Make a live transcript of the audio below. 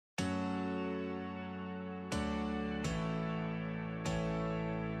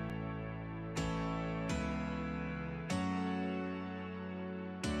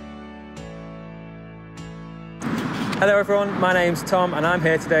Hello everyone, my name's Tom and I'm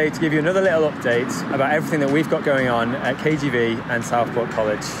here today to give you another little update about everything that we've got going on at KGV and Southport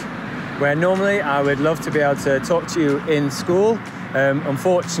College. Where normally I would love to be able to talk to you in school,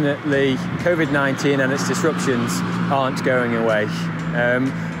 unfortunately COVID-19 and its disruptions aren't going away.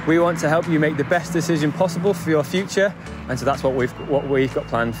 We want to help you make the best decision possible for your future, and so that's what we've got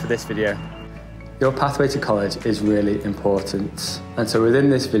planned for this video. Your pathway to college is really important, and so within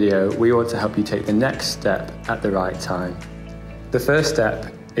this video we want to help you take the next step at the right time. The first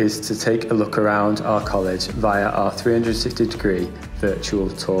step is to take a look around our college via our 360-degree virtual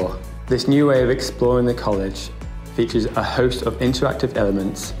tour. This new way of exploring the college features a host of interactive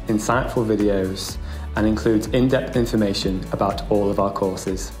elements, insightful videos, and includes in-depth information about all of our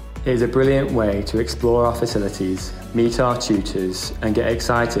courses. It is a brilliant way to explore our facilities, meet our tutors, and get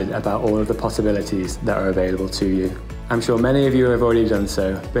excited about all of the possibilities that are available to you. I'm sure many of you have already done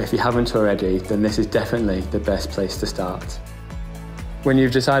so, but if you haven't already, then this is definitely the best place to start. When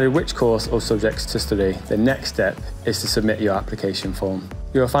you've decided which course or subjects to study, the next step is to submit your application form.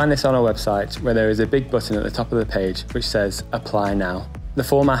 You'll find this on our website, where there is a big button at the top of the page which says Apply Now. The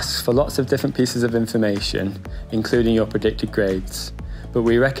form asks for lots of different pieces of information, including your predicted grades. But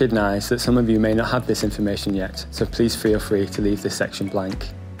we recognise that some of you may not have this information yet, so please feel free to leave this section blank.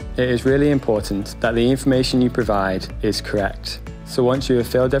 It is really important that the information you provide is correct. So once you have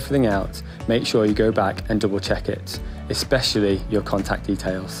filled everything out, make sure you go back and double check it, especially your contact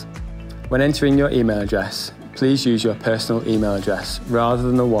details. When entering your email address, please use your personal email address rather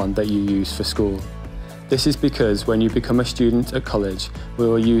than the one that you use for school. This is because when you become a student at college, we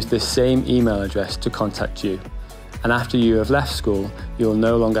will use this same email address to contact you. And after you have left school, you will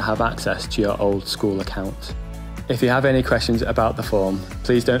no longer have access to your old school account. If you have any questions about the form,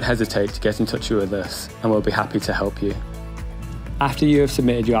 please don't hesitate to get in touch with us and we'll be happy to help you. After you have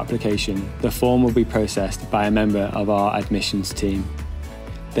submitted your application, the form will be processed by a member of our admissions team.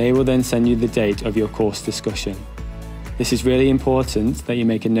 They will then send you the date of your course discussion. This is really important that you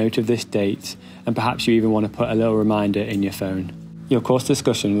make a note of this date, and perhaps you even want to put a little reminder in your phone. Your course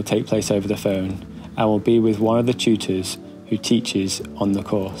discussion will take place over the phone and will be with one of the tutors who teaches on the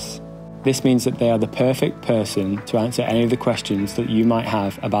course. This means that they are the perfect person to answer any of the questions that you might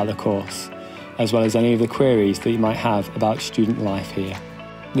have about the course, as well as any of the queries that you might have about student life here.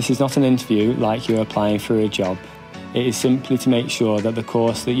 This is not an interview like you're applying for a job. It is simply to make sure that the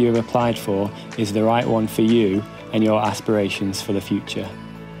course that you have applied for is the right one for you and your aspirations for the future.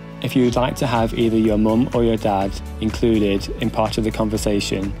 If you would like to have either your mum or your dad included in part of the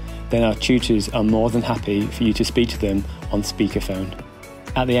conversation, then our tutors are more than happy for you to speak to them on speakerphone.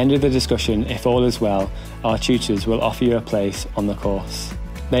 At the end of the discussion, if all is well, our tutors will offer you a place on the course.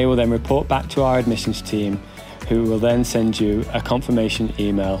 They will then report back to our admissions team, who will then send you a confirmation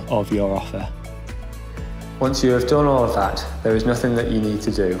email of your offer. Once you have done all of that, there is nothing that you need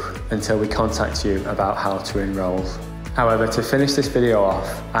to do until we contact you about how to enrol. However, to finish this video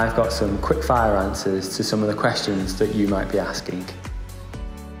off, I've got some quick fire answers to some of the questions that you might be asking.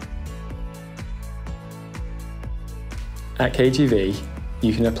 At KGV,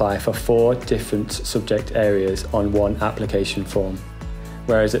 you can apply for 4 different subject areas on one application form,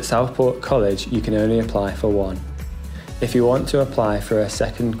 whereas at Southport College you can only apply for 1. If you want to apply for a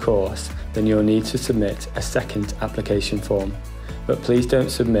second course, then you'll need to submit a second application form, but please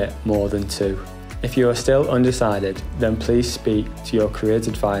don't submit more than 2. If you are still undecided, then please speak to your careers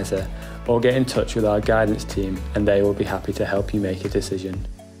advisor or get in touch with our guidance team and they will be happy to help you make a decision.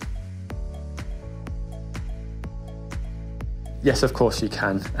 Yes, of course you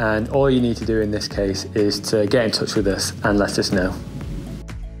can, and all you need to do in this case is to get in touch with us and let us know.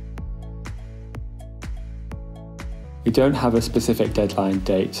 We don't have a specific deadline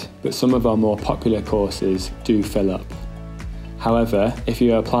date, but some of our more popular courses do fill up. However, if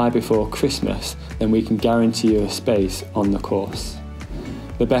you apply before Christmas, then we can guarantee you a space on the course.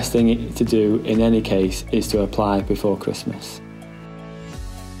 The best thing to do in any case is to apply before Christmas.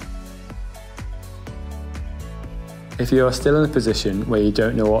 If you are still in a position where you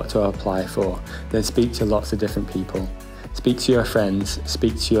don't know what to apply for, then speak to lots of different people. Speak to your friends,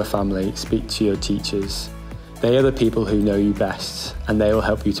 speak to your family, speak to your teachers. They are the people who know you best, and they will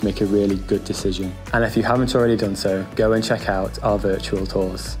help you to make a really good decision. And if you haven't already done so, go and check out our virtual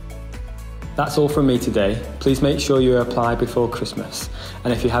tours. That's all from me today. Please make sure you apply before Christmas.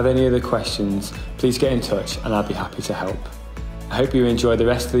 And if you have any other questions, please get in touch and I'll be happy to help. I hope you enjoy the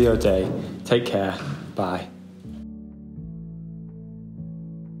rest of your day. Take care. Bye.